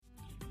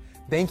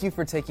Thank you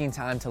for taking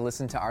time to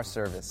listen to our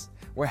service.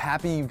 We're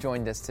happy you've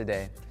joined us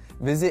today.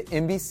 Visit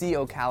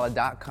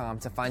NBCOcala.com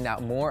to find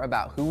out more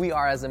about who we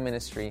are as a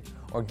ministry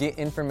or get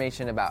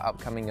information about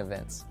upcoming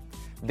events.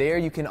 There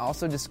you can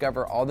also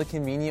discover all the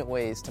convenient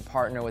ways to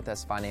partner with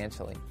us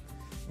financially.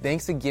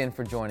 Thanks again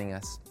for joining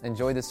us.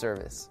 Enjoy the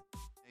service.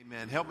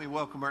 Amen. Help me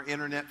welcome our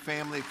internet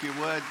family, if you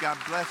would. God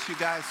bless you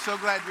guys. So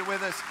glad you're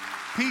with us.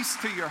 Peace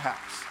to your house.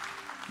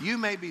 You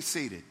may be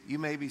seated. You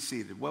may be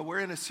seated. Well,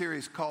 we're in a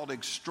series called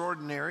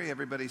Extraordinary.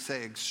 Everybody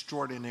say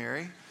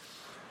extraordinary.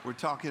 We're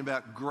talking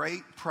about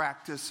great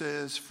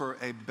practices for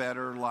a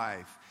better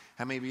life.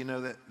 How many of you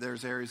know that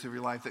there's areas of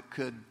your life that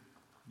could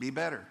be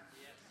better?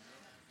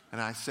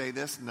 And I say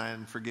this,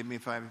 and forgive me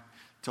if I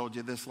told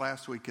you this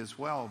last week as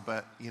well,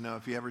 but, you know,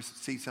 if you ever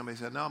see somebody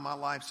say, no, my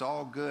life's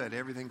all good,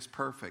 everything's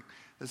perfect.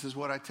 This is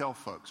what I tell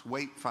folks.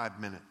 Wait 5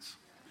 minutes.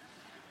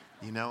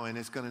 You know, and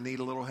it's going to need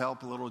a little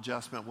help, a little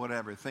adjustment,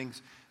 whatever.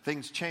 Things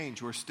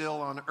change. We're still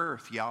on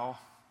earth, y'all.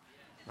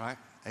 Right?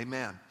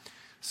 Amen.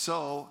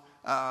 So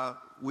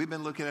we've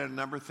been looking at a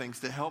number of things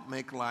to help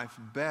make life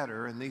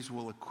better, and these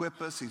will equip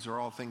us. These are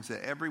all things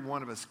that every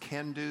one of us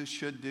can do,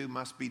 should do,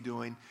 must be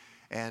doing.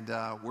 And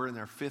we're in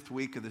our 5th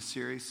week of the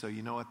series, so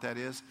you know what that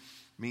is?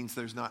 It means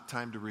there's not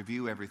time to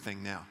review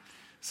everything now.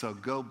 So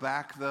go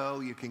back, though.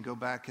 You can go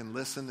back and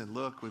listen and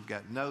look. We've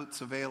got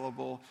notes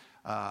available,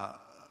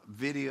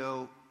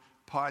 video,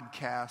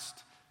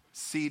 podcast,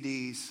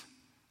 CDs,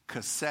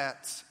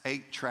 cassettes,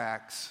 8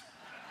 tracks,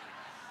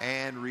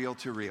 and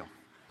reel-to-reel.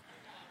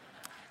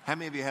 How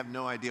many of you have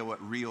no idea what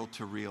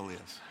reel-to-reel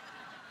is?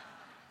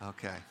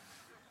 Okay.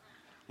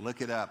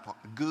 Look it up.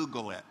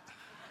 Google it.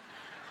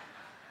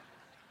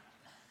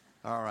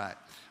 All right.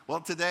 Well,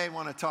 today I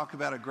want to talk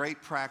about a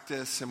great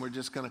practice, and we're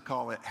just going to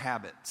call it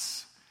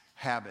habits.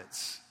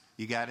 Habits.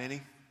 You got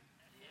any?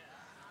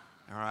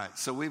 All right,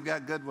 so we've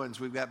got good ones,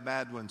 we've got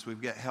bad ones,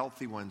 we've got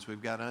healthy ones,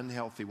 we've got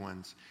unhealthy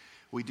ones.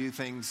 We do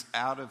things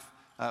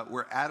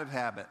we're out of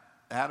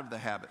the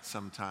habit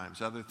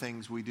sometimes. Other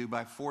things we do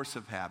by force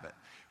of habit.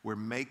 We're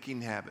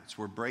making habits,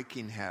 we're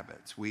breaking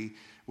habits. We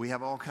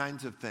have all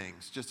kinds of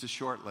things, just a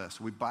short list.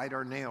 We bite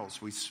our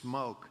nails, we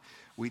smoke,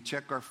 we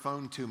check our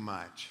phone too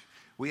much.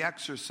 We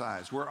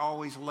exercise, we're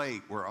always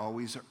late, we're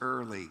always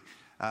early.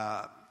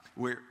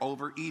 We're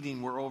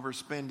overeating, we're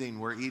overspending,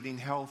 we're eating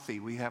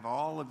healthy. We have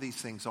all of these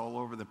things all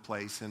over the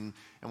place, and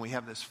we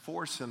have this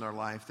force in our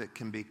life that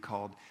can be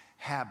called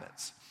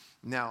habits.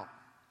 Now,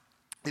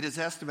 it is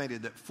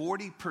estimated that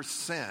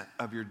 40%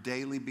 of your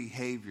daily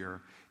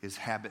behavior is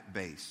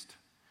habit-based.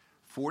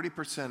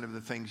 40% of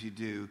the things you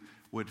do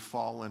would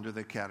fall under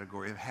the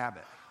category of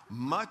habit.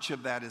 Much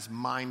of that is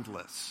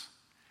mindless.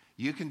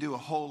 You can do a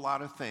whole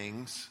lot of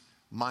things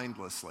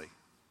mindlessly.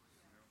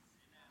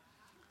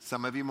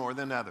 Some of you more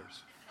than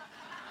others.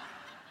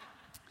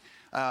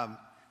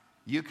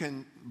 You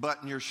can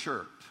button your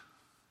shirt,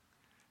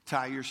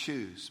 tie your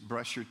shoes,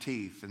 brush your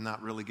teeth, and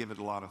not really give it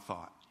a lot of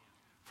thought.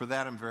 For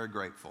that, I'm very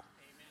grateful.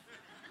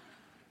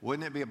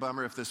 Wouldn't it be a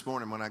bummer if this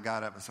morning when I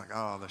got up, it's like,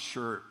 oh, the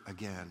shirt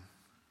again.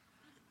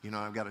 You know,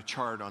 I've got a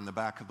chart on the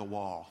back of the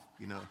wall,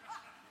 you know.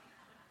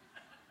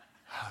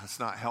 It's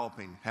not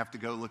helping. Have to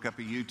go look up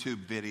a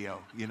YouTube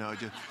video, you know,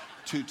 just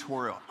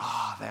tutorial.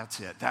 That's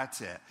it.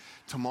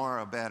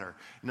 Tomorrow better.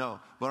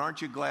 No, but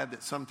aren't you glad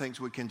that some things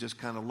we can just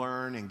kind of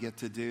learn and get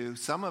to do?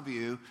 Some of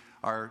you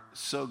are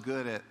so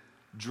good at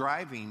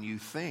driving, you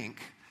think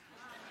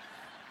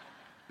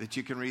that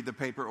you can read the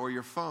paper or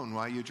your phone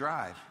while you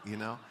drive, you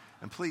know?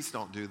 And please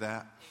don't do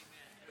that.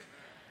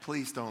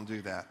 Please don't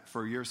do that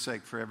for your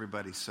sake, for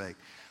everybody's sake.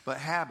 But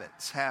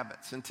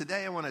habits. And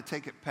today I want to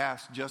take it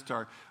past just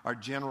our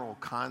general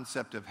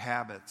concept of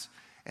habits.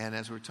 And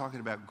as we're talking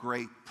about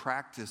great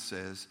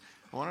practices,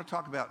 I want to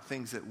talk about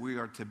things that we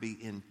are to be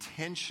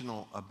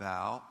intentional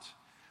about,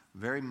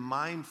 very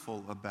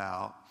mindful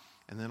about,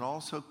 and then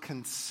also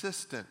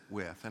consistent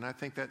with. And I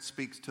think that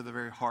speaks to the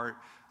very heart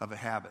of a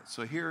habit.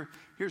 So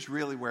here's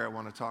really where I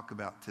want to talk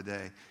about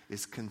today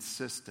is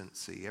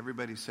consistency.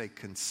 Everybody say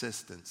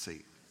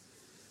consistency.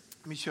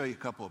 Let me show you a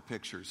couple of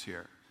pictures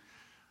here.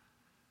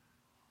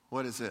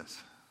 What is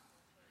this?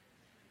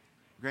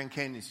 Grand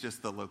Canyon is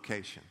just the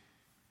location.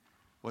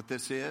 What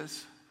this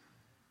is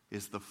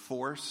the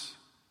force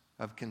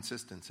of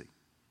consistency.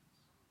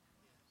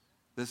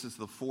 This is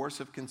the force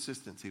of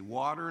consistency.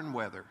 Water and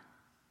weather.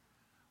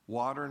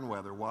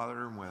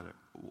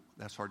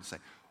 That's hard to say.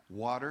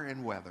 Water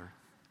and weather,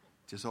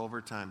 just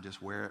over time,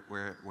 just wear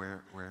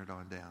it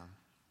on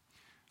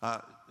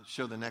down.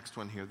 Show the next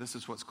one here. This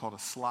is what's called a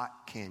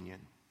slot canyon.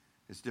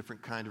 It's a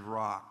different kind of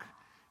rock.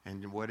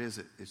 And what is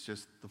it? It's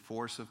just the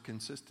force of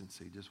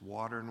consistency, just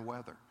water and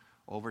weather.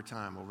 Over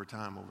time.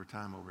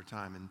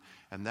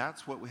 And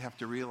that's what we have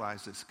to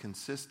realize is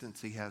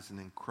consistency has an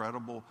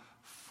incredible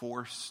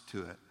force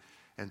to it.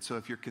 And so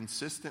if you're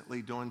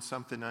consistently doing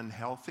something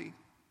unhealthy,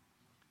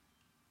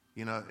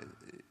 you know,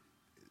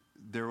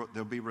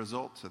 there'll be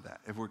results of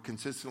that. If we're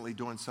consistently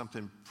doing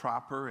something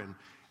proper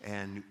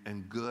and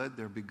good,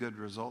 there'll be good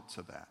results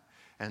of that.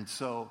 And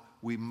so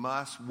we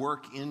must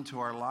work into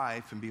our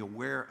life and be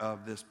aware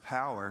of this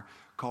power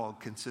called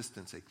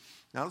consistency.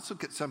 Now let's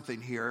look at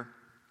something here.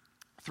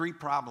 3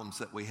 problems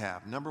that we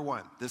have. Number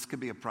 1, this could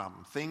be a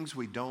problem. Things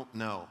we don't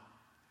know.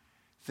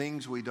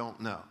 Things we don't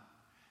know.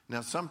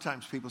 Now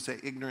sometimes people say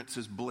ignorance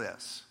is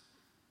bliss.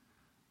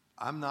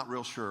 I'm not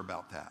real sure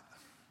about that.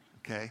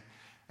 Okay?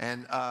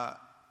 And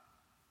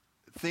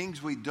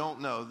things we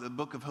don't know. The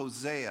book of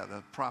Hosea,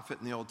 the prophet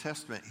in the Old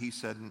Testament, he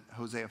said in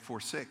Hosea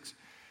 4:6,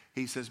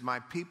 he says, my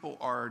people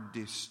are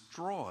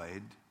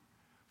destroyed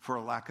for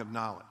a lack of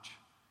knowledge.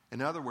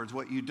 In other words,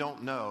 what you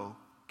don't know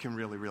can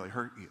really, really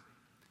hurt you.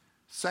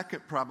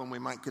 Second problem we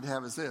could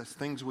have is this: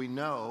 things we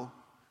know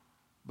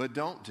but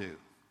don't do.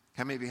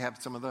 How many of you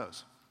have some of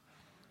those?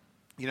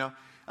 You know,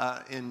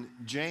 in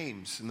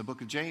James, in the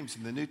book of James,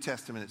 in the New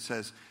Testament, it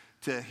says,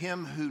 to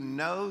him who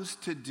knows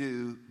to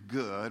do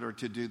good or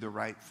to do the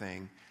right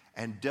thing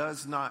and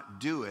does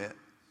not do it,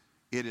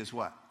 it is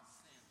what?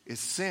 Sin.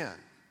 It's sin,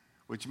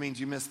 which means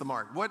you miss the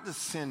mark. What does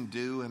sin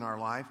do in our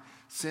life?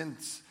 Sin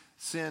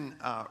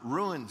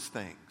ruins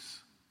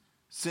things.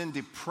 Sin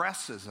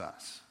depresses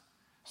us.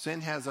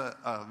 Sin has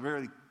a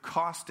very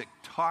caustic,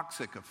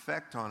 toxic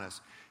effect on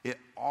us. It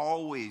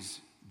always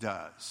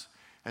does.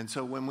 And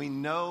so when we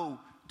know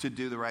to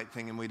do the right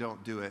thing and we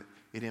don't do it,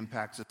 it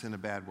impacts us in a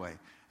bad way.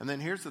 And then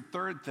here's the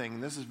third thing,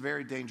 and this is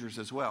very dangerous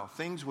as well.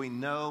 Things we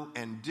know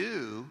and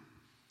do,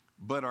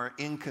 but are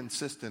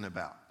inconsistent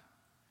about.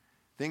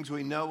 Things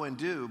we know and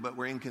do, but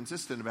we're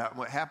inconsistent about. And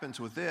what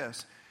happens with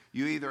this,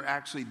 you either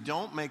actually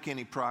don't make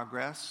any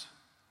progress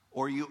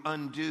or you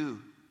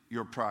undo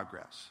your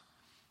progress.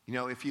 You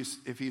know, if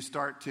you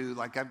start to,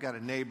 like I've got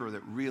a neighbor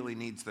that really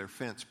needs their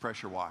fence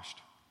pressure washed.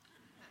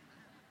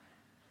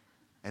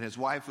 And his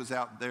wife was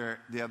out there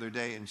the other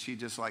day and she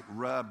just like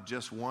rubbed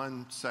just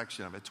one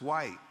section of it. It's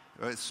white.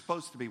 It's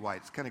supposed to be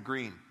white. It's kind of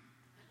green.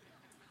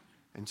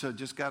 And so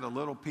just got a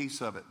little piece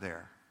of it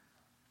there.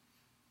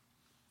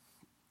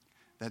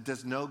 That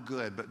does no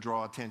good but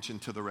draw attention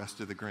to the rest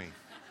of the green.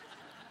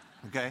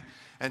 Okay?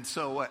 And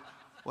so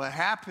what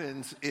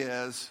happens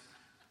is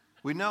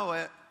we know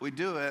it, we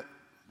do it,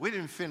 we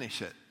didn't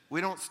finish it.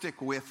 We don't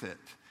stick with it.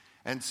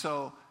 And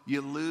so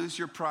you lose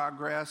your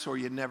progress or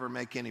you never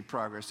make any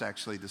progress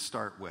actually to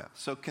start with.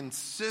 So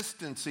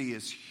consistency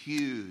is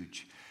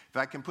huge. If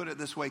I can put it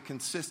this way,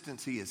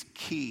 consistency is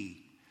key.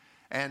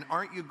 And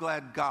aren't you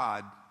glad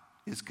God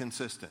is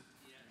consistent?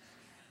 Yes.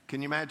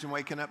 Can you imagine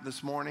waking up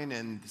this morning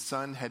and the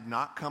sun had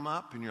not come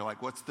up and you're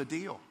like, what's the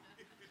deal?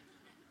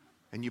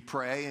 And you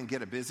pray and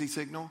get a busy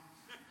signal,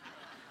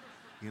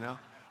 you know?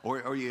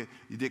 Or you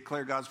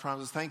declare God's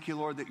promises. Thank you,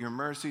 Lord, that your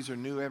mercies are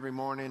new every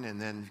morning. And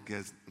then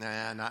goes,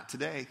 nah, not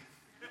today.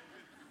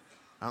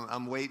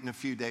 I'm waiting a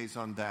few days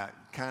on that.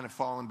 Kind of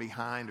falling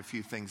behind a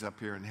few things up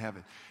here in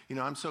heaven. You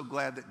know, I'm so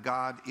glad that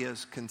God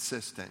is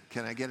consistent.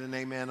 Can I get an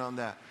amen on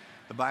that?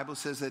 The Bible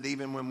says that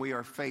even when we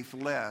are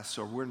faithless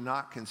or we're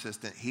not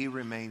consistent, he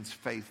remains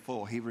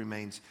faithful. He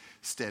remains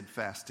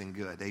steadfast and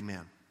good.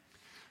 Amen.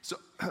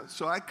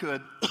 So I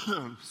could,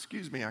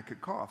 excuse me, I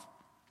could cough.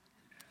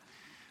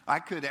 I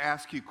could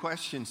ask you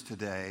questions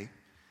today.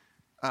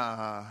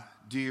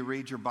 Do you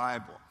read your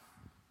Bible?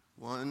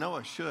 Well, I know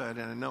I should,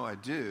 and I know I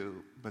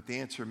do, but the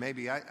answer may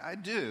be I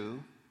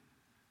do,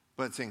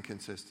 but it's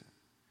inconsistent.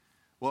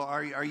 Well,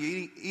 are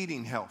you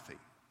eating healthy?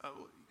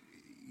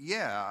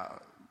 Yeah,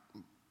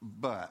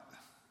 but,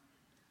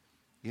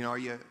 you know,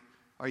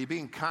 are you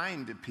being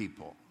kind to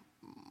people?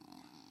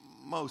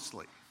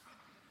 Mostly.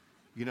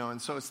 You know,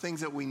 and so it's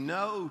things that we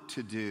know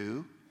to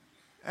do,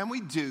 and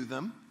we do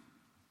them,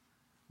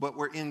 but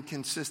we're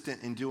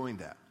inconsistent in doing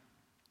that.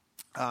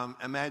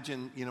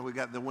 Imagine, you know, we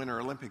got the Winter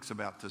Olympics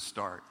about to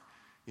start.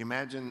 You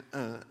imagine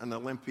an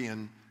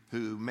Olympian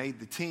who made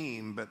the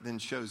team but then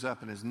shows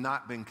up and has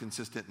not been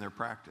consistent in their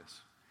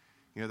practice.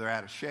 You know, they're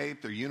out of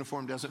shape, their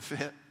uniform doesn't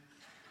fit,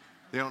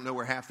 they don't know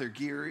where half their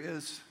gear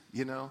is,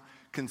 you know.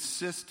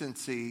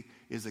 Consistency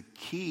is a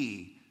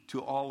key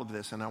to all of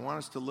this, and I want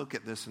us to look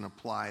at this and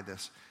apply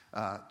this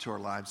to our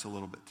lives a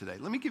little bit today.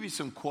 Let me give you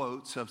some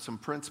quotes of some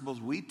principles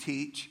we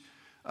teach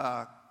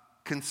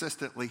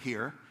consistently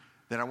here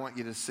that I want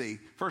you to see.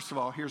 First of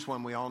all, here's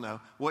one we all know.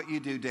 What you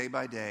do day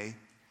by day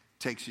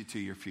takes you to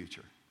your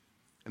future.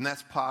 And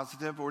that's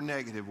positive or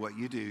negative. What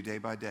you do day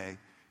by day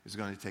is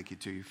going to take you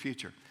to your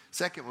future.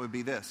 Second would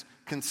be this.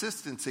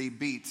 Consistency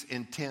beats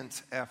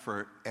intense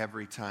effort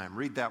every time.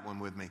 Read that one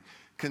with me.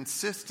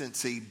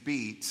 Consistency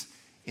beats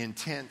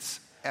intense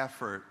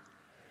effort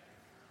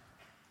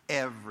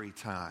every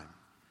time.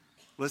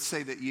 Let's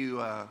say that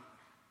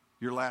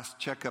your last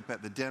checkup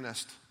at the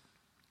dentist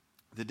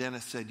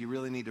said, you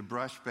really need to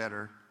brush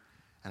better,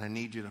 and I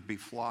need you to be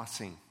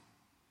flossing.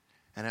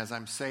 And as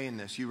I'm saying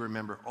this, you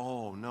remember,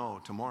 oh,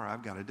 no, tomorrow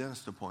I've got a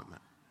dentist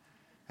appointment.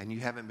 And you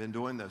haven't been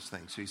doing those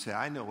things. So you say,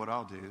 I know what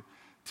I'll do.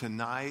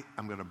 Tonight,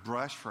 I'm going to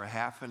brush for a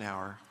half an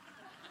hour.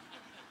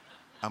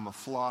 I'm going to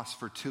floss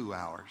for 2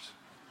 hours.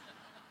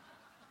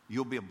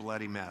 You'll be a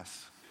bloody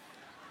mess.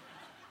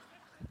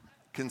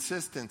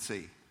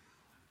 Consistency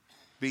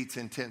beats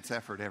intense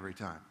effort every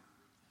time.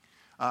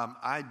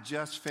 I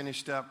just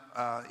finished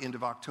up, end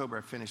of October,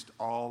 I finished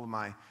all of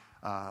my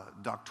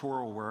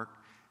doctoral work,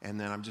 and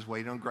then I'm just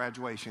waiting on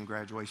graduation.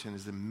 Graduation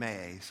is in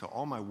May, so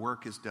all my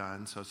work is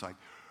done. So it's like,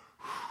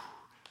 whew,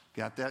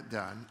 got that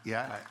done.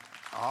 Yeah,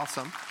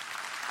 awesome.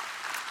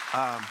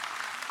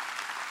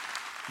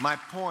 My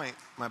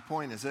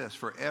point is this.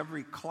 For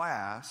every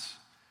class,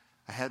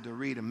 I had to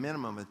read a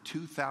minimum of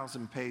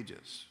 2,000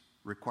 pages,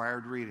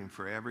 required reading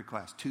for every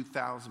class,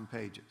 2,000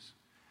 pages.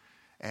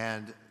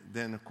 And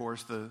then, of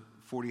course, the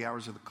 40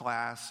 hours of the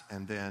class,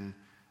 and then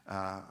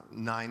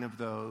 9 of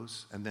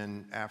those, and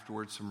then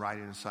afterwards some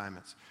writing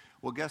assignments.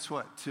 Well, guess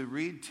what? To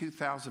read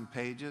 2,000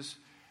 pages,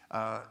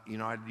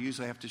 I'd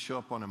usually have to show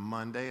up on a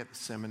Monday at the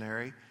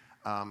seminary.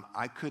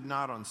 I could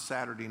not on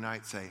Saturday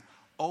night say,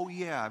 oh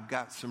yeah, I've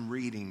got some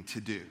reading to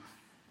do,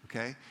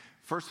 okay?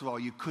 First of all,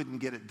 you couldn't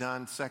get it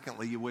done.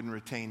 Secondly, you wouldn't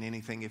retain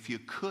anything if you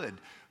could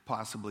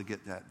possibly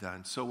get that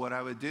done. So what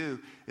I would do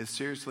is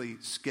seriously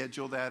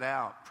schedule that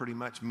out, pretty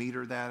much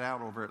meter that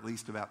out over at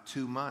least about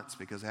 2 months,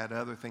 because I had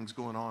other things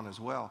going on as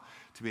well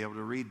to be able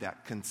to read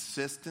that.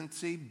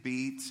 Consistency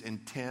beats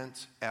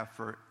intense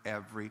effort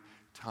every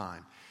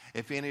time.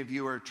 If any of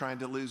you are trying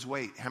to lose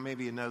weight, how many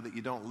of you know that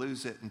you don't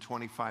lose it in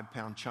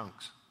 25-pound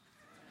chunks?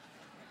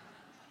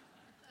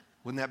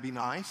 Wouldn't that be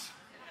nice?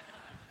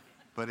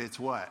 But it's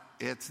what?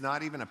 It's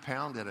not even a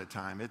pound at a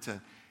time. It's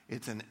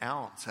an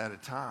ounce at a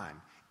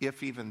time,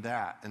 if even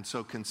that. And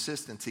so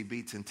consistency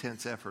beats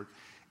intense effort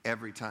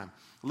every time.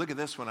 Look at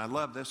this one. I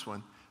love this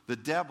one. The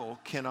devil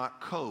cannot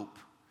cope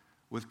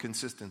with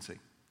consistency.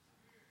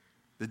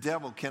 The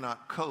devil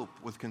cannot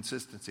cope with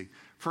consistency.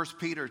 1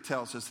 Peter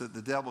tells us that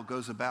the devil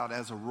goes about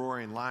as a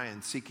roaring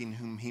lion, seeking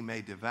whom he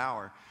may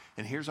devour.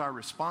 And here's our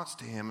response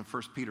to him in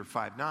 1 Peter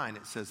 5:9.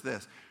 It says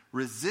this: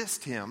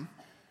 resist him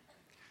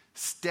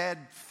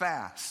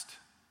steadfast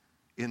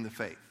in the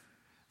faith.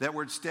 That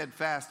word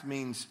steadfast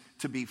means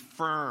to be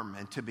firm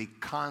and to be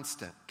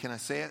constant. Can I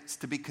say it? It's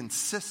to be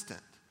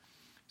consistent.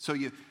 So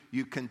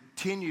you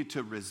continue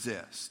to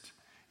resist.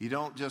 You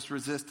don't just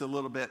resist a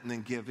little bit and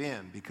then give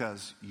in,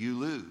 because you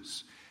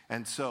lose.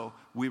 And so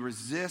we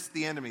resist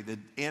the enemy. The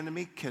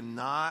enemy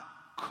cannot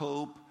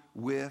cope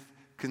with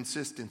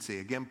consistency.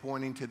 Again,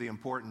 pointing to the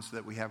importance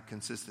that we have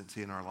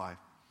consistency in our life.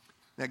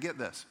 Now get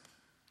this.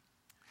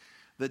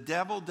 The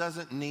devil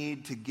doesn't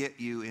need to get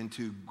you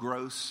into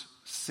gross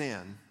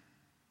sin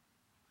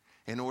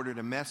in order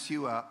to mess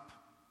you up,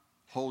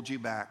 hold you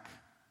back,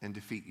 and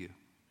defeat you.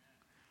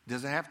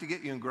 Doesn't have to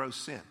get you in gross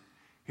sin.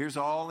 Here's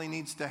all he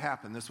needs to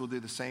happen. This will do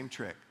the same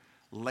trick.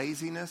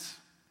 Laziness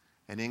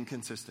and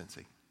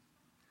inconsistency.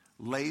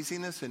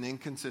 Laziness and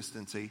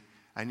inconsistency,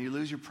 and you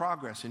lose your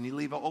progress, and you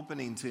leave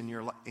openings in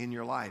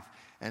your life.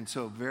 And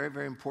so very,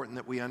 very important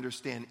that we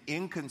understand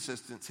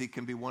inconsistency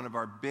can be one of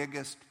our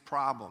biggest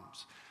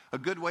problems. A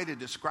good way to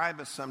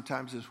describe us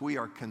sometimes is we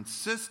are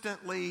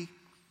consistently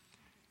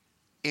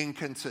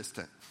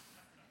inconsistent.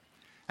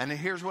 And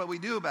here's what we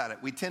do about it.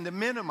 We tend to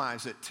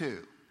minimize it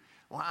too.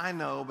 Well, I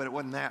know, but it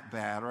wasn't that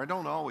bad, or I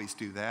don't always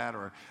do that,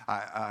 or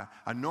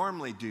I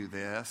normally do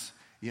this,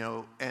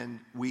 and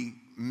we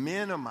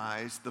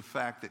minimize the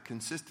fact that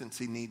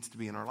consistency needs to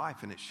be in our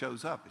life, and it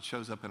shows up. It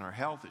shows up in our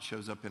health. It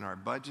shows up in our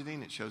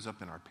budgeting. It shows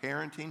up in our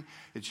parenting.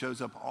 It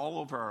shows up all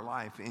over our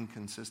life,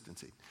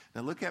 inconsistency.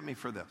 Now look at me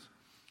for this.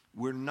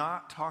 We're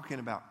not talking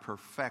about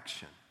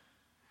perfection.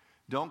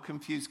 Don't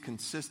confuse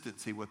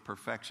consistency with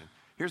perfection.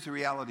 Here's the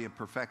reality of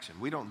perfection.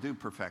 We don't do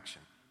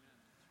perfection.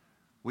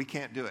 We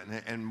can't do it.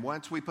 And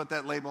once we put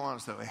that label on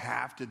us that we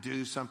have to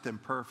do something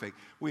perfect,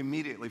 we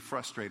immediately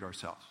frustrate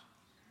ourselves.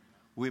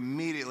 We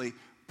immediately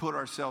put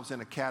ourselves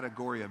in a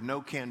category of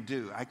no can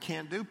do. I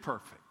can't do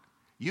perfect.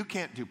 You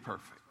can't do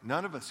perfect.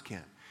 None of us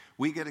can.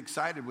 We get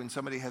excited when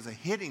somebody has a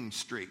hitting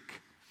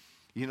streak,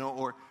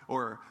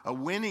 or a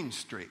winning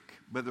streak.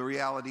 But the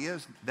reality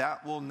is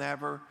that will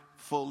never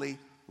fully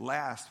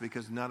last,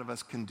 because none of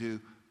us can do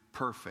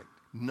perfect.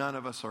 None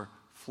of us are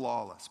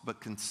flawless.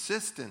 But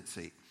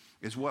consistency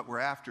is what we're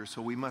after,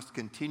 so we must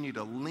continue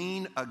to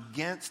lean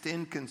against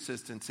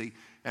inconsistency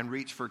and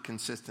reach for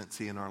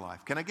consistency in our life.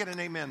 Can I get an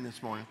amen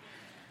this morning?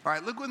 All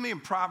right, look with me in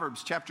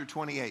Proverbs chapter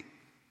 28. It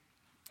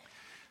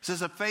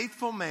says, a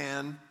faithful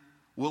man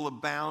will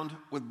abound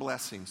with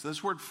blessings.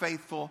 This word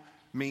faithful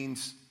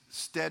means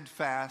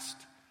steadfast,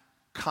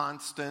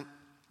 constant.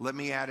 Let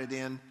me add it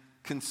in,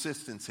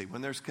 consistency.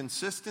 When there's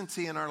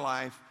consistency in our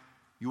life,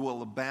 you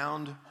will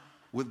abound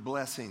with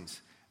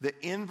blessings. The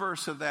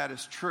inverse of that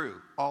is true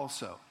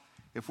also.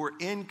 If we're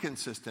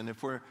inconsistent,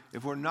 if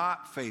we're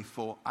not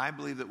faithful, I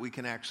believe that we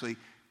can actually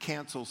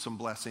cancel some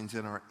blessings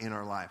in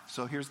our life.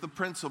 So here's the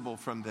principle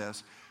from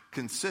this.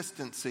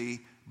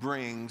 Consistency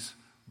brings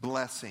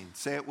blessing.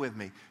 Say it with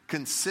me.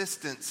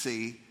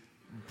 Consistency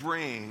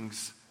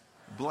brings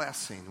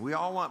blessing. We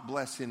all want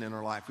blessing in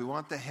our life. We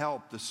want the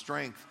help, the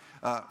strength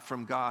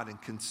from God.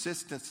 And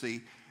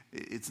consistency,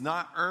 it's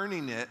not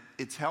earning it,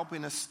 it's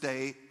helping us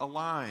stay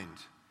aligned.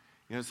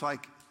 It's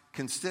like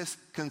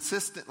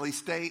consistently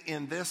stay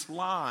in this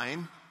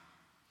line,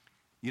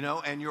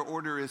 and your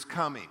order is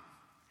coming.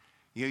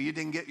 You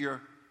didn't get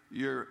your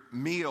your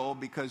meal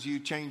because you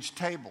changed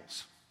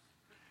tables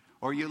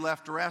or you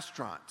left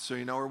restaurants,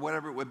 or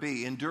whatever it would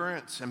be.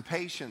 Endurance and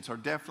patience are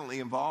definitely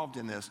involved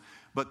in this,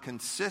 but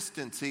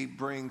consistency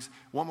brings,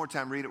 one more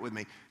time, read it with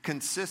me.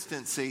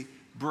 Consistency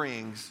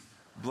brings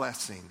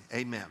blessing.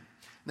 Amen.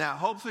 Now,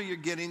 hopefully you're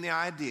getting the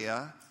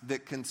idea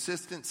that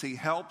consistency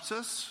helps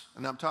us,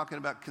 and I'm talking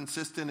about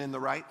consistent in the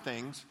right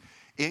things.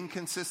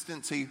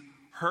 Inconsistency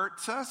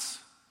hurts us,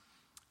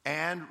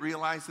 and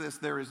realize this,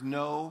 there is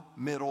no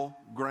middle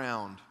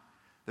ground.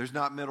 There's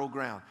not middle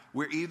ground.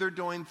 We're either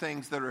doing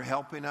things that are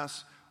helping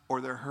us or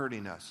they're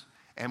hurting us.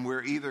 And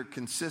we're either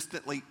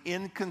consistently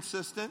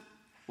inconsistent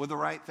with the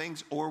right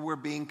things or we're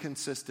being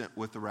consistent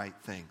with the right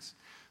things.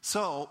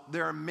 So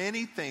there are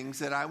many things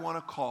that I want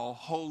to call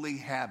holy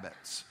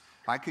habits.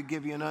 I could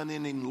give you an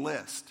unending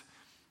list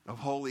of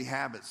holy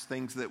habits,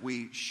 things that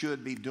we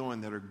should be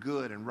doing that are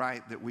good and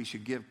right, that we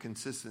should give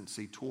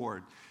consistency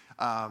toward.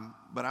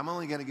 But I'm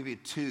only going to give you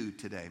 2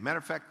 today. Matter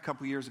of fact, a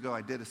couple years ago,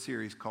 I did a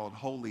series called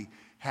Holy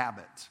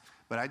Habits.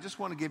 But I just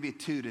want to give you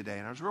 2 today.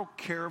 And I was real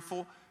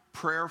careful,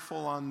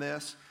 prayerful on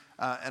this.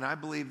 And I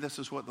believe this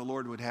is what the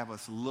Lord would have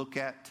us look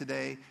at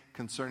today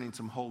concerning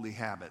some holy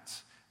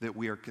habits that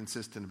we are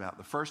consistent about.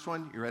 The first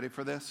one, you ready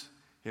for this?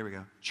 Here we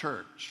go.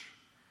 Church.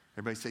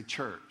 Everybody say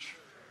church.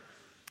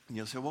 And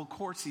you'll say, well, of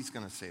course he's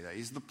going to say that.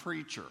 He's the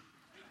preacher.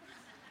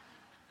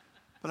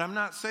 But I'm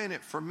not saying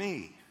it for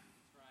me.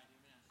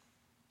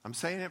 I'm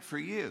saying it for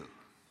you.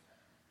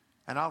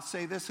 And I'll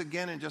say this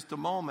again in just a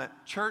moment.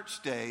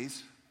 Church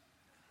days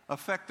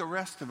affect the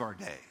rest of our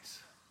days.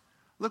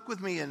 Look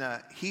with me in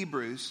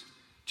Hebrews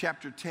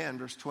chapter 10,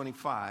 verse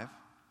 25.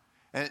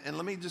 And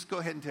let me just go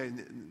ahead and tell you,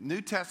 the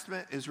New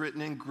Testament is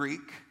written in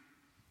Greek.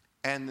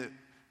 And the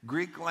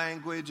Greek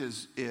language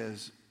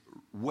is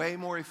way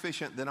more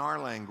efficient than our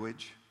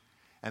language.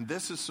 And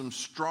this is some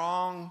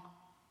strong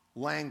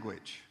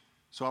language.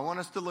 So I want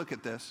us to look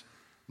at this.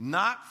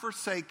 Not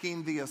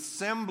forsaking the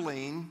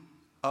assembling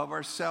of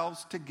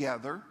ourselves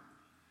together,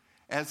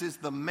 as is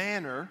the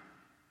manner,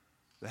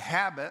 the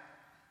habit,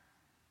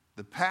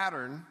 the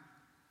pattern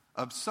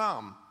of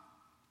some.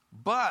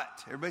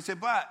 But, everybody say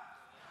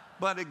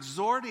but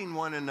exhorting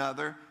one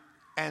another,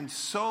 and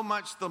so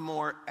much the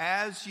more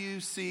as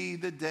you see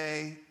the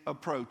day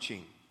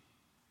approaching.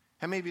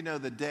 How many of you know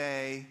the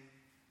day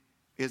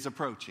is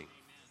approaching?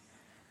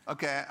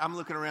 Okay, I'm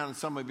looking around and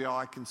some of you all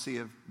I can see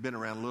have been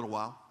around a little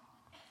while.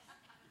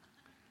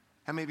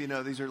 How many of you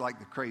know these are like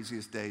the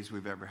craziest days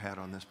we've ever had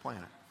on this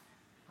planet?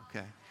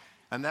 Okay.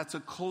 And that's a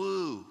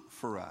clue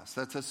for us.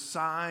 That's a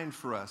sign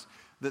for us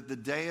that the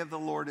day of the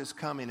Lord is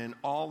coming, and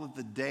all of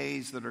the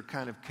days that are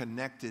kind of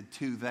connected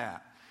to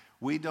that.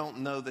 We don't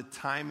know the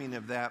timing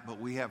of that, but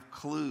we have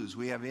clues.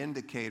 We have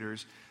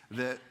indicators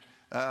that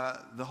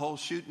the whole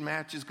shooting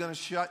match is going to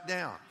shut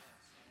down.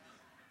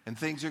 And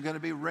things are going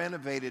to be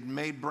renovated and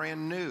made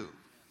brand new.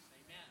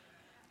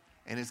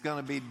 And it's going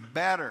to be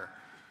better.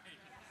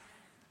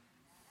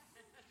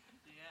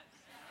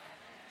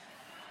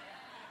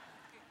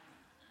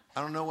 I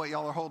don't know what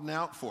y'all are holding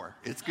out for.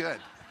 It's good.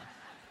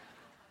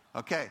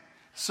 Okay,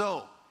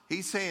 so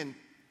he's saying,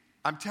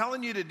 I'm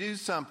telling you to do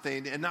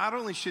something, and not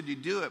only should you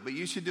do it, but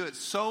you should do it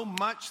so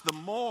much the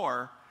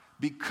more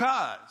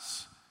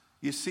because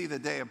you see the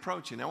day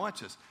approaching. Now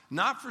watch this.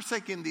 Not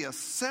forsaking the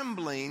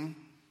assembling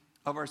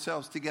of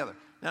ourselves together.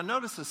 Now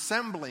notice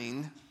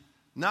assembling,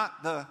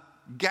 not the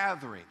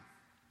gathering.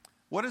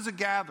 What is a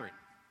gathering?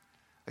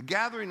 A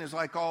gathering is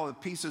like all the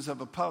pieces of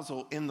a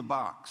puzzle in the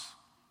box.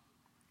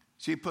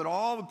 So you put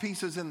all the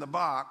pieces in the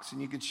box,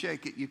 and you can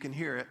shake it, you can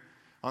hear it.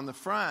 On the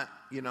front,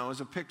 is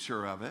a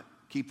picture of it.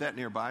 Keep that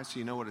nearby so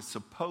you know what it's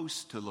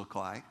supposed to look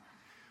like.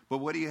 But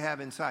what do you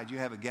have inside? You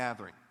have a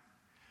gathering.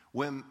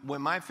 When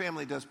my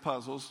family does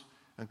puzzles,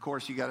 of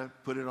course, you got to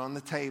put it on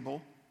the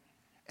table.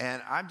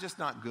 And I'm just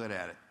not good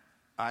at it.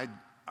 I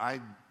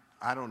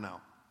don't know.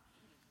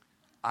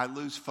 I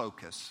lose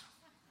focus.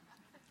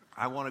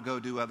 I want to go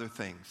do other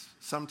things.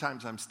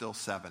 Sometimes I'm still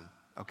 7,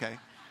 okay?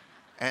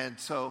 And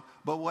so,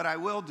 but what I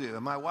will do,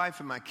 and my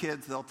wife and my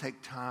kids, they'll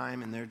take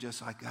time and they're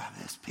just like,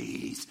 this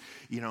piece,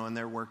 and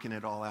they're working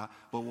it all out.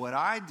 But what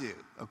I do,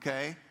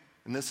 okay,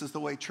 and this is the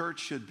way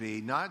church should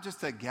be, not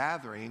just a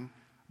gathering,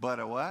 but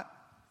a what?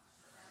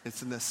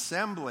 It's an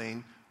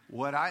assembling.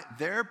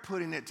 They're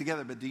putting it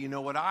together. But do you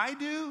know what I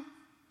do?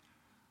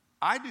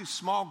 I do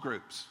small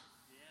groups.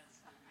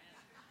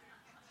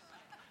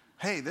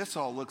 Hey, this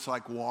all looks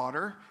like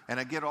water, and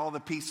I get all the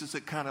pieces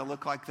that kind of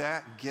look like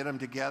that, get them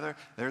together.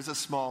 There's a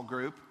small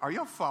group. Are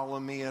y'all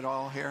following me at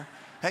all here?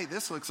 Hey,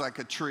 this looks like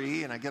a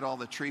tree, and I get all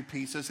the tree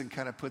pieces and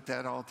kind of put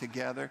that all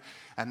together.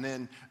 And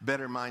then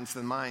better minds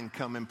than mine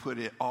come and put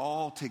it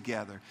all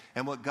together.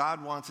 And what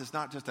God wants is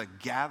not just a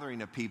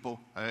gathering of people.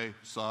 Hey,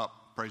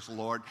 sup, praise the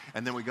Lord,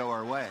 and then we go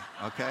our way,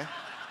 okay?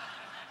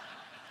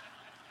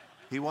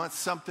 He wants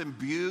something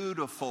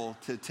beautiful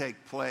to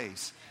take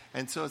place.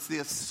 And so it's the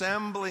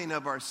assembling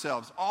of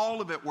ourselves, all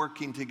of it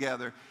working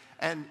together.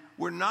 And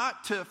we're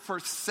not to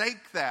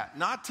forsake that,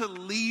 not to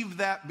leave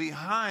that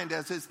behind,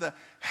 as is the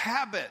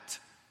habit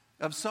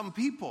of some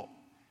people.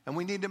 And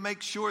we need to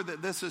make sure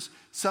that this is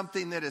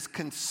something that is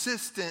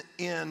consistent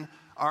in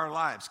our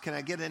lives. Can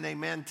I get an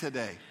amen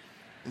today?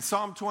 In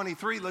Psalm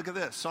 23, look at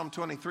this. Psalm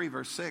 23,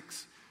 verse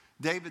 6.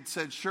 David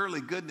said,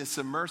 surely goodness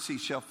and mercy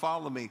shall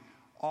follow me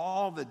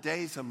all the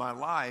days of my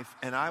life,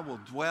 and I will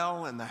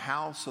dwell in the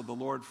house of the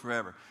Lord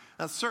forever.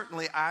 Now,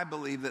 certainly I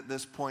believe that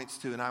this points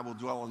to, and I will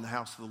dwell in the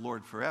house of the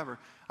Lord forever.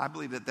 I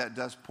believe that that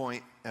does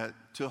point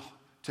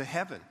to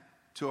heaven,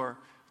 to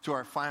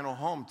our final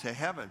home, to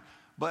heaven.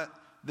 But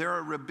there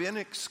are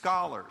rabbinic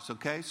scholars,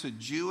 okay? So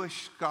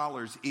Jewish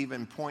scholars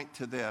even point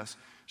to this.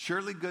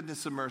 Surely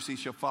goodness and mercy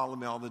shall follow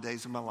me all the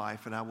days of my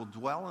life, and I will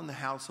dwell in the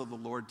house of the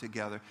Lord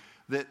together.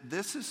 That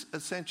this is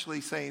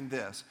essentially saying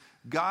this.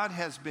 God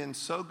has been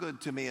so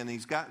good to me, and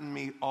he's gotten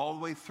me all the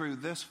way through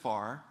this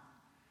far.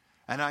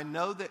 And I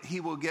know that he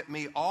will get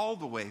me all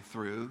the way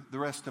through the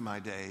rest of my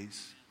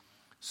days.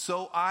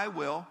 So I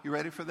will, you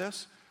ready for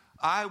this?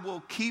 I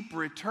will keep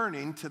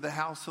returning to the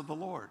house of the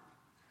Lord.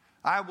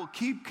 I will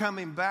keep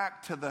coming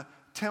back to the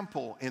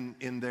temple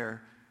in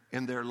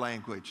their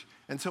language.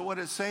 And so what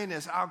it's saying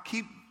is, I'll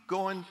keep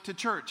going to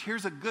church.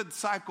 Here's a good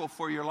cycle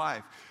for your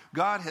life.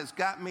 God has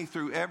got me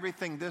through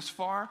everything this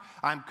far.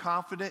 I'm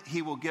confident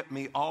he will get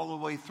me all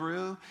the way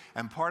through.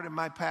 And part of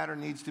my pattern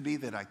needs to be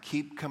that I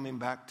keep coming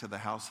back to the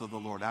house of the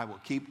Lord. I will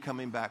keep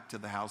coming back to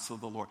the house of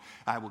the Lord.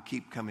 I will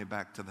keep coming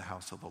back to the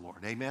house of the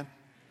Lord. Amen?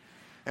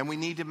 And we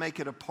need to make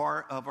it a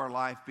part of our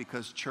life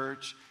because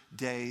church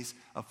days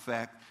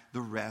affect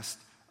the rest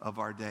of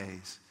our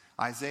days.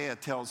 Isaiah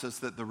tells us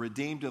that the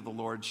redeemed of the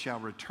Lord shall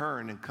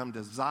return and come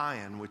to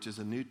Zion, which is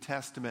a New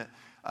Testament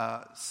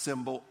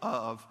symbol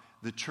of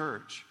the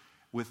church,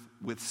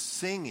 with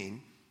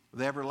singing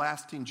the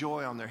everlasting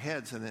joy on their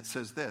heads. And it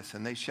says this,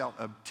 and they shall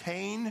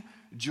obtain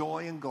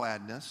joy and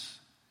gladness,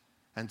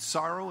 and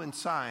sorrow and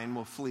sighing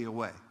will flee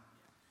away.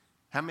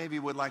 How many of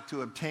you would like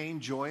to obtain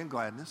joy and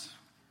gladness?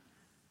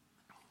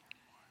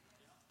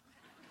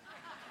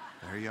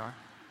 There you are.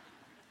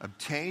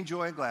 Obtain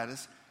joy and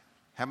gladness.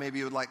 How many of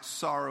you would like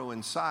sorrow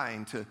and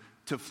sighing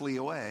to flee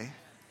away?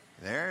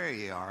 There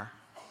you are.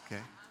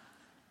 Okay.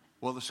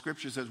 Well, the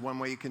scripture says one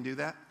way you can do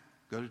that,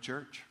 go to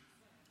church.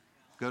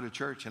 Go to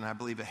church. And I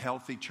believe a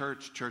healthy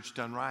church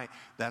done right,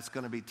 that's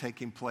going to be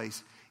taking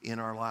place in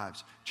our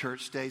lives.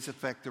 Church days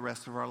affect the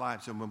rest of our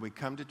lives. And when we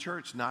come to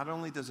church, not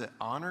only does it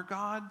honor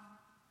God,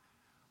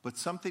 but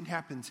something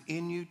happens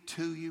in you,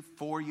 to you,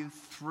 for you,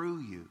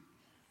 through you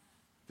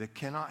that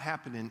cannot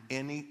happen in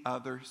any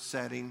other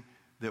setting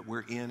that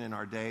we're in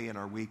our day, in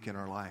our week, in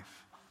our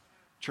life.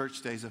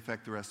 Church days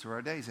affect the rest of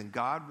our days. And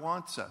God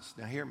wants us,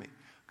 now hear me,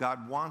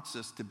 God wants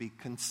us to be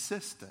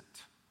consistent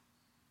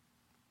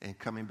in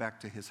coming back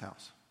to his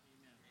house.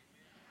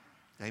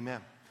 Amen.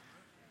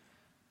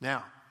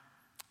 Now,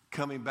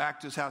 coming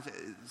back to his house,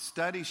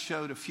 studies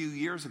showed just a few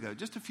years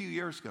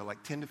ago,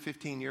 like 10 to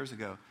 15 years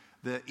ago,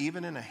 that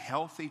even in a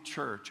healthy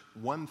church,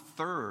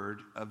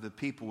 1/3 of the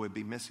people would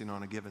be missing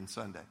on a given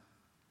Sunday.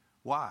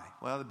 Why?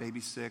 Well, the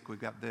baby's sick, we've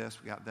got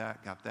this, we got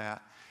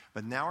that.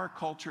 But now our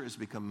culture has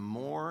become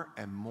more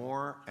and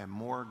more and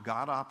more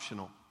God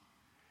optional.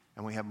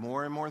 And we have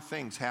more and more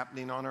things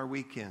happening on our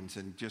weekends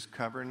and just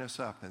covering us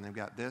up. And they've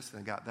got this, and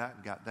they've got that,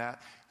 and got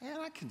that. And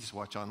I can just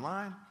watch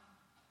online.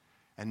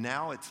 And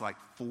now it's like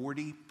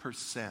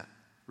 40%.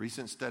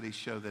 Recent studies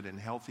show that in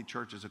healthy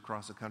churches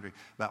across the country,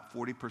 about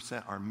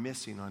 40% are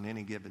missing on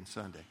any given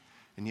Sunday.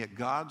 And yet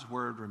God's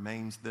word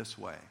remains this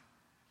way.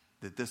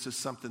 That this is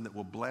something that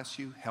will bless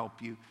you,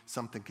 help you.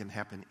 Something can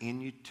happen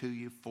in you, to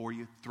you, for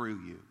you, through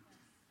you.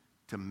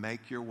 To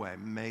make your way.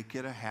 Make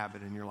it a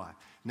habit in your life.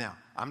 Now,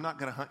 I'm not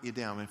going to hunt you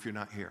down if you're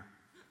not here.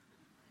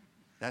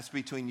 That's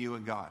between you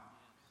and God.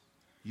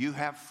 You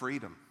have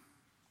freedom.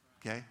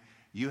 Okay?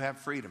 You have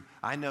freedom.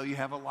 I know you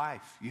have a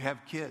life. You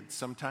have kids.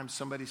 Sometimes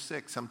somebody's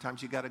sick.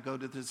 Sometimes you got to go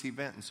to this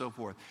event and so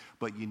forth.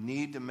 But you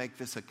need to make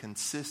this a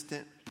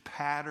consistent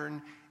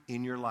pattern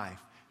in your life,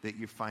 that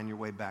you find your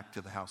way back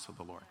to the house of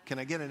the Lord. Can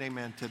I get an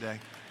amen today?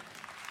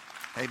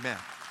 Amen.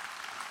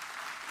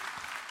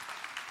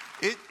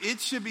 It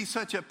should be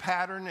such a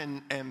pattern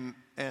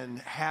and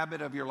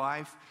habit of your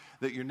life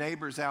that your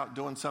neighbor's out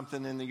doing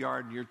something in the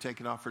yard and you're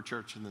taking off for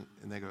church and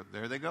they go,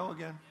 there they go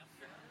again.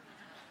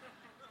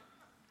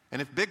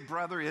 And if Big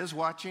Brother is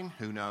watching,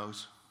 who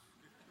knows?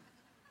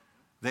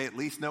 They at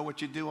least know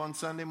what you do on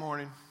Sunday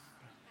morning.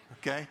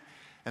 Okay?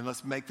 And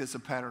let's make this a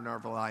pattern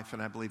of our life,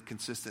 and I believe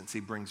consistency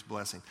brings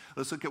blessing.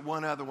 Let's look at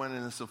one other one,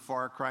 and it's a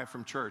far cry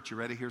from church. You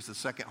ready? Here's the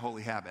second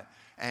holy habit.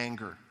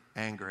 Anger.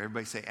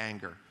 Everybody say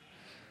anger.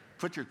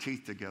 Put your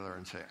teeth together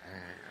and say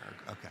anger.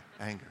 Okay,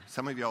 anger.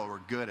 Some of y'all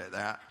were good at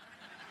that.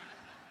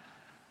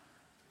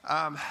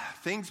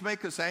 Things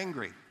make us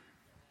angry.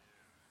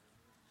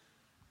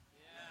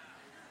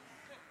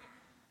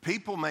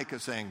 People make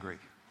us angry.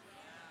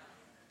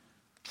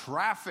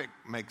 Traffic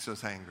makes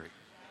us angry.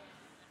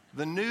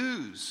 The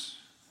news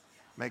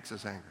makes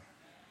us angry.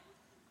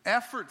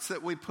 Efforts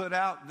that we put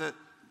out that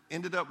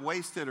ended up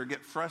wasted or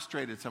get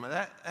frustrated, some of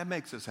that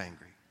makes us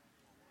angry.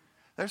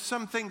 There's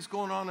some things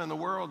going on in the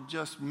world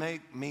just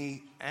make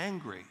me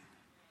angry.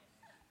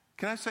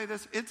 Can I say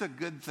this? It's a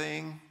good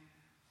thing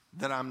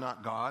that I'm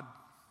not God?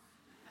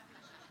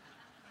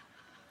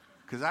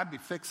 Because I'd be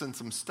fixing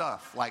some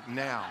stuff like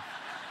now.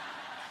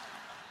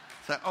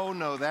 Say, oh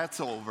no, that's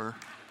over.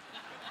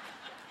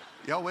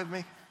 Y'all with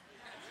me?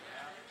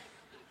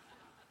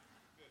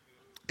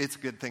 It's a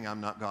good thing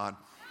I'm not God.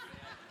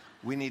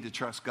 We need to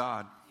trust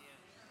God.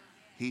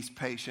 He's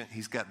patient.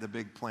 He's got the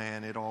big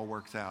plan. It all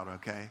works out,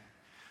 okay?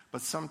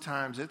 But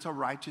sometimes it's a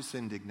righteous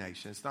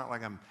indignation. It's not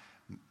like I'm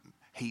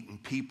hating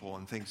people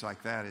and things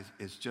like that.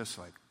 It's just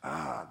like,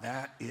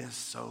 that is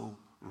so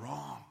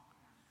wrong.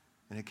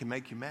 And it can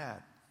make you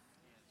mad.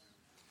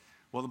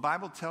 Well, the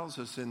Bible tells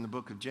us in the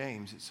book of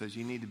James, it says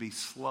you need to be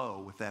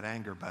slow with that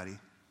anger, buddy.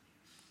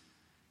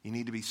 You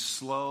need to be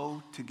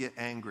slow to get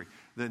angry.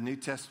 The New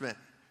Testament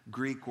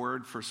Greek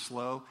word for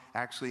slow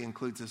actually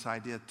includes this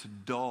idea to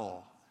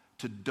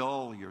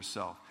dull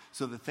yourself.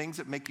 So the things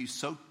that make you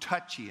so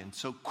touchy and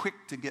so quick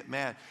to get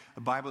mad,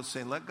 the Bible is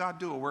saying, let God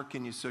do a work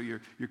in you so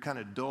you're kind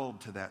of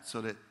dulled to that,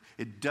 so that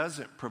it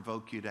doesn't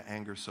provoke you to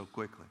anger so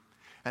quickly.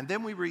 And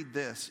then we read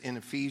this in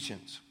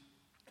Ephesians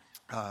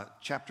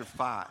chapter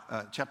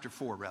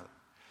 4, rather.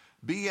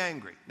 Be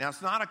angry. Now,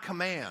 it's not a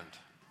command.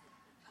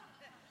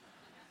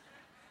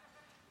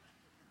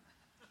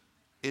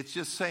 It's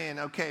just saying,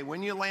 okay,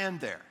 when you land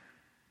there,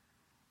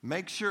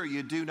 make sure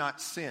you do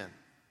not sin.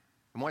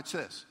 And watch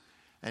this.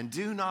 And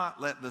do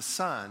not let the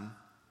sun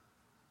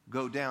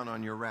go down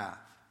on your wrath.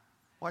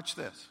 Watch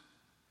this.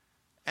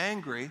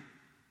 Angry,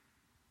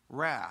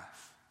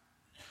 wrath.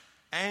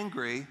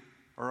 Angry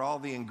are all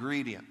the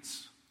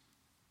ingredients.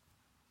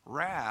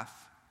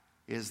 Wrath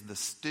is the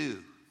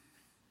stew.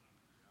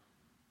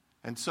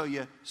 And so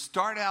you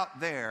start out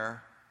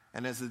there,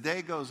 and as the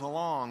day goes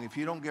along, if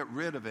you don't get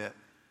rid of it,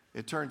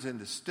 it turns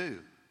into stew.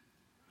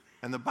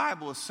 And the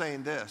Bible is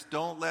saying this,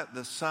 don't let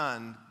the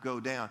sun go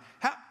down.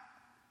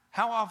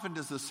 How often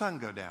does the sun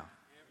go down?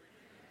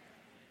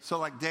 So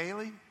like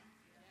daily?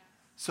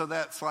 So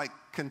that's like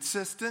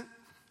consistent?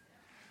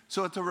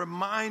 So it's a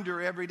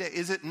reminder every day.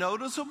 Is it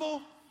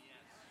noticeable?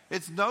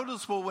 It's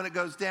noticeable when it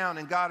goes down,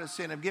 and God is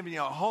saying, I'm giving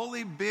you a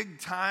holy big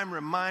time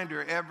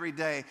reminder every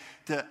day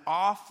to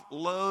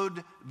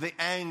offload the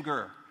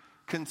anger.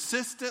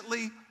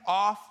 Consistently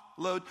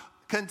offload.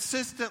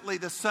 Consistently,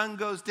 the sun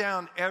goes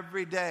down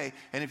every day.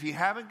 And if you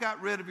haven't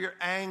got rid of your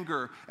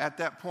anger at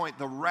that point,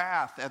 the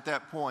wrath at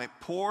that point,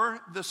 pour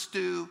the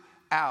stew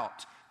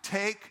out.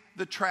 Take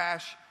the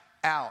trash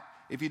out.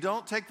 If you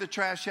don't take the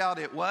trash out,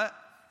 it what?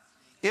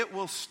 It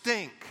will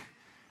stink.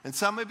 And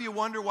some of you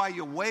wonder why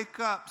you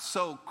wake up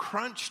so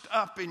crunched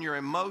up in your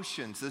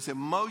emotions, this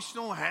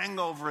emotional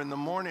hangover in the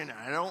morning.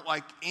 I don't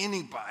like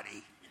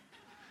anybody.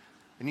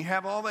 And you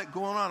have all that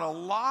going on. A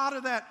lot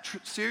of that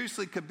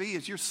seriously could be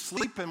is you're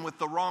sleeping with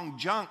the wrong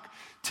junk,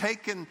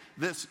 taking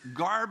this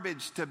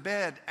garbage to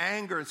bed,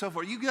 anger and so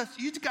forth. You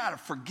just got to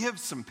forgive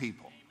some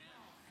people.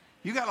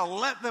 You got to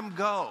let them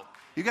go.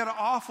 You got to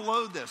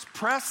offload this.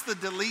 Press the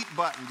delete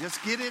button.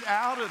 Just get it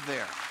out of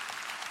there.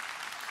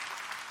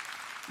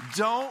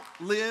 Don't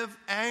live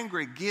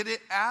angry. Get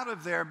it out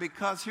of there,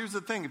 because here's the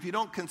thing. If you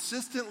don't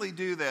consistently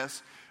do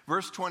this,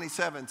 verse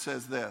 27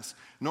 says this,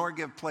 nor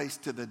give place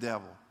to the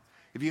devil.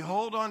 If you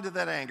hold on to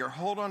that anger,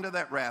 hold on to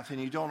that wrath,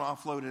 and you don't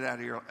offload it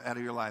out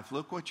of your life,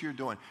 look what you're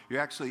doing. You're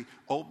actually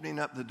opening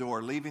up the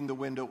door, leaving the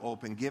window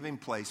open, giving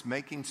place,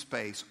 making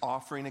space,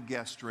 offering a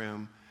guest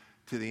room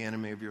to the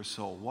enemy of your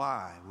soul.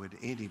 Why would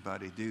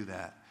anybody do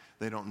that?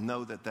 They don't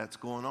know that that's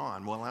going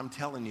on. Well, I'm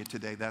telling you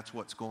today, that's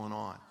what's going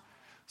on.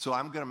 So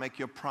I'm going to make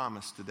you a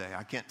promise today.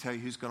 I can't tell you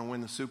who's going to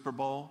win the Super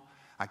Bowl.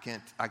 I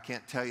can't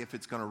tell you if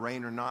it's going to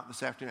rain or not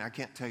this afternoon. I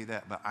can't tell you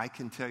that, but I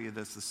can tell you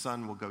this: the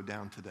sun will go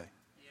down today.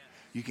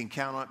 You can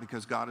count on it,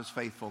 because God is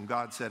faithful. And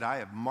God said, I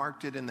have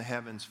marked it in the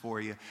heavens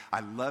for you. I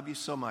love you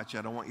so much.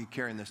 I don't want you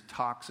carrying this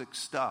toxic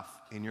stuff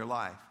in your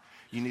life.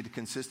 You need to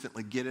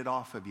consistently get it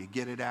off of you.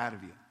 Get it out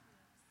of you.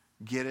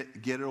 Get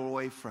it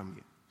away from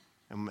you.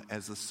 And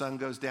as the sun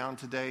goes down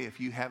today,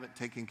 if you haven't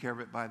taken care of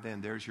it by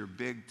then, there's your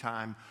big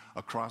time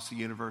across the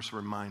universe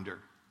reminder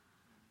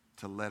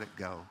to let it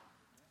go.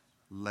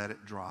 Let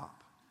it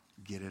drop.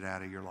 Get it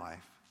out of your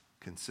life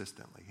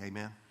consistently.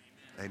 Amen?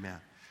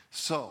 Amen.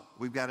 So,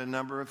 we've got a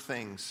number of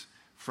things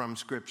from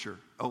Scripture.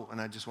 Oh,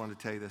 and I just wanted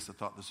to tell you this. I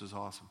thought this was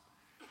awesome.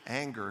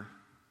 Anger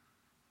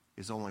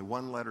is only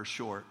one letter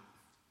short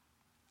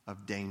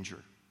of danger.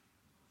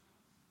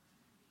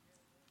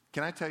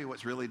 Can I tell you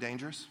what's really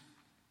dangerous?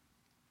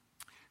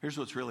 Here's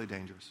what's really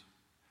dangerous.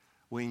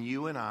 When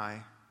you and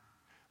I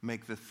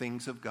make the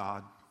things of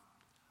God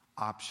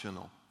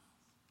optional.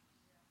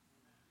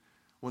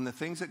 When the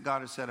things that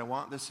God has said, I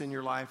want this in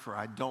your life, or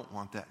I don't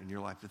want that in your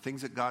life. The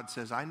things that God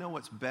says, I know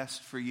what's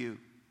best for you.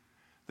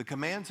 The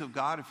commands of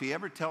God, if He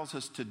ever tells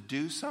us to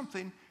do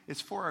something, it's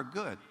for our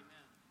good.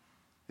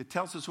 It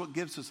tells us what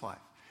gives us life.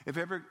 If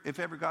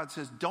ever God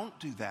says, don't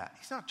do that,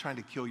 He's not trying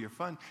to kill your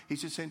fun.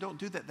 He's just saying, don't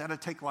do that. That'll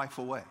take life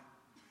away.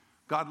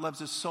 God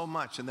loves us so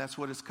much, and that's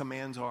what His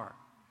commands are.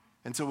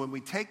 And so when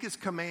we take His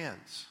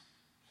commands,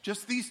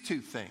 just these two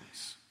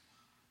things,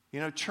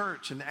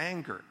 church and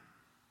anger,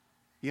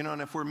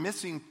 and if we're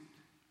missing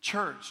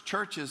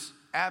Church is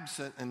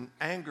absent and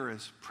anger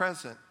is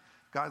present.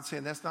 God's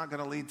saying that's not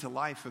going to lead to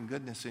life and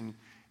goodness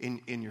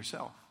in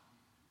yourself.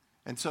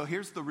 And so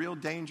here's the real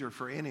danger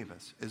for any of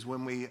us, is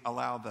when we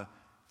allow the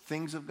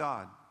things of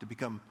God to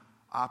become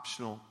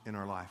optional in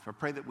our life. I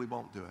pray that we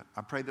won't do it.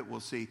 I pray that we'll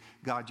see,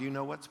 God, you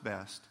know what's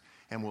best,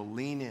 and we'll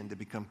lean in to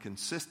become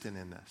consistent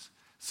in this.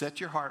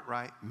 Set your heart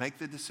right, make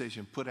the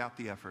decision, put out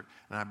the effort,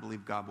 and I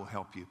believe God will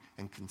help you.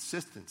 And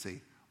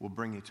consistency will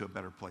bring you to a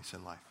better place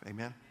in life.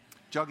 Amen?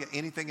 Did y'all get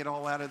anything at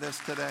all out of this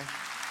today?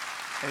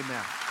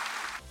 Amen.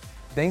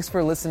 Thanks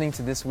for listening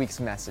to this week's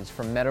message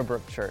from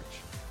Meadowbrook Church.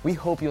 We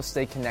hope you'll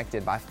stay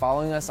connected by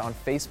following us on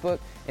Facebook,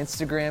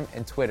 Instagram,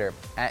 and Twitter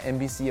at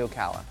MBC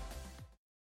Ocala.